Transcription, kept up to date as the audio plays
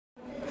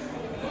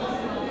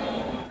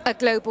A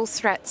global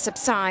threat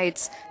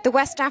subsides. The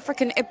West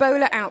African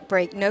Ebola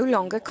outbreak no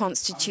longer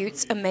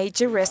constitutes a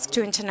major risk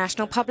to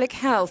international public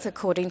health,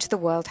 according to the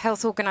World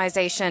Health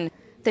Organization.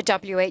 The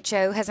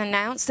WHO has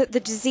announced that the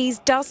disease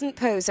doesn't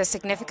pose a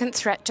significant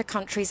threat to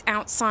countries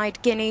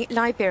outside Guinea,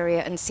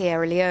 Liberia and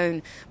Sierra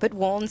Leone, but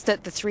warns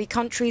that the three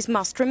countries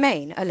must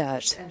remain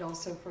alert.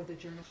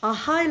 A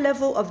high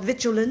level of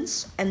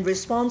vigilance and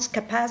response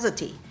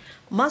capacity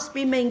must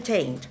be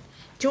maintained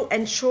to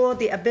ensure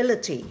the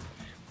ability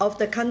of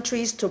the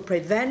countries to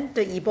prevent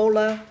the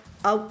Ebola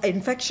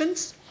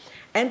infections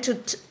and to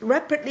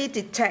rapidly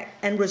detect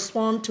and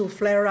respond to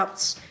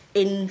flare-ups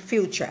in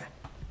future.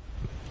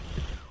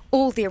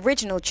 All the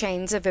original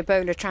chains of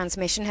Ebola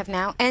transmission have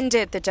now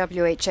ended, the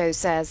WHO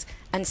says,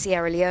 and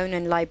Sierra Leone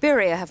and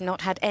Liberia have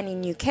not had any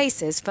new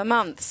cases for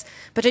months.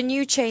 But a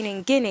new chain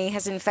in Guinea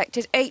has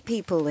infected 8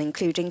 people,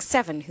 including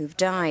 7 who've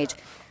died.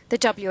 The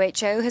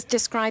WHO has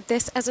described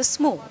this as a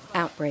small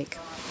outbreak.